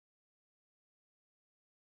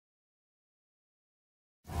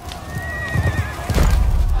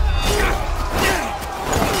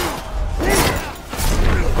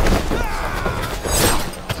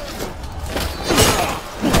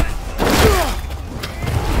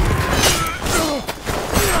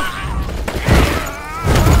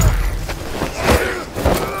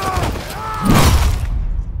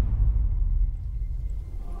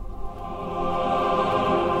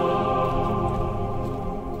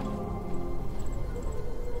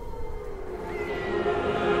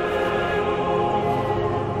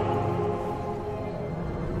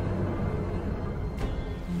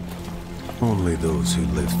those who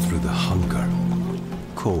lived through the hunger,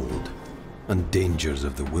 cold, and dangers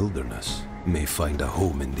of the wilderness may find a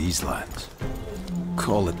home in these lands.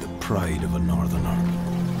 Call it the pride of a northerner.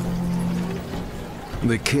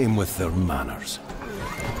 They came with their manners,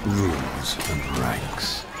 rules, and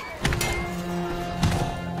ranks.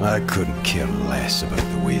 I couldn't care less about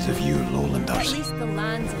the ways of you lowlanders. At least the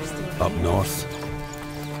lands are still... Up north,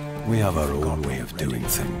 we have our own way of doing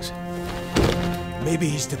things. Maybe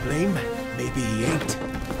he's to blame, maybe he ain't.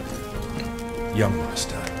 Young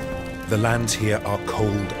master, the lands here are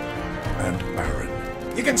cold and barren.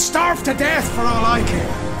 You can starve to death for all I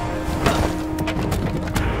care.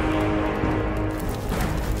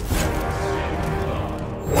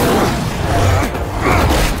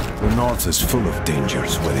 The north is full of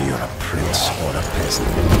dangers, whether you're a prince or a peasant.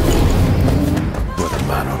 Whether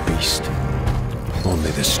man or beast,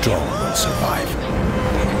 only the strong will survive.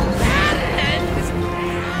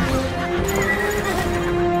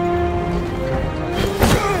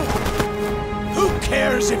 Who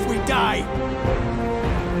cares if we die?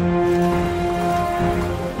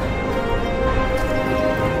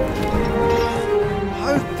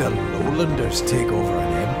 How'd the lowlanders take over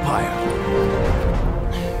an empire?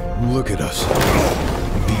 Look at us.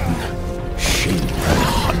 Beaten, shamed, and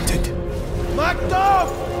hunted.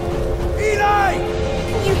 Macduff! Eli!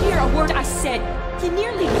 Did you hear a word I said? You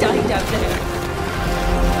nearly died out there.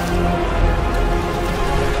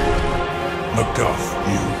 Macduff,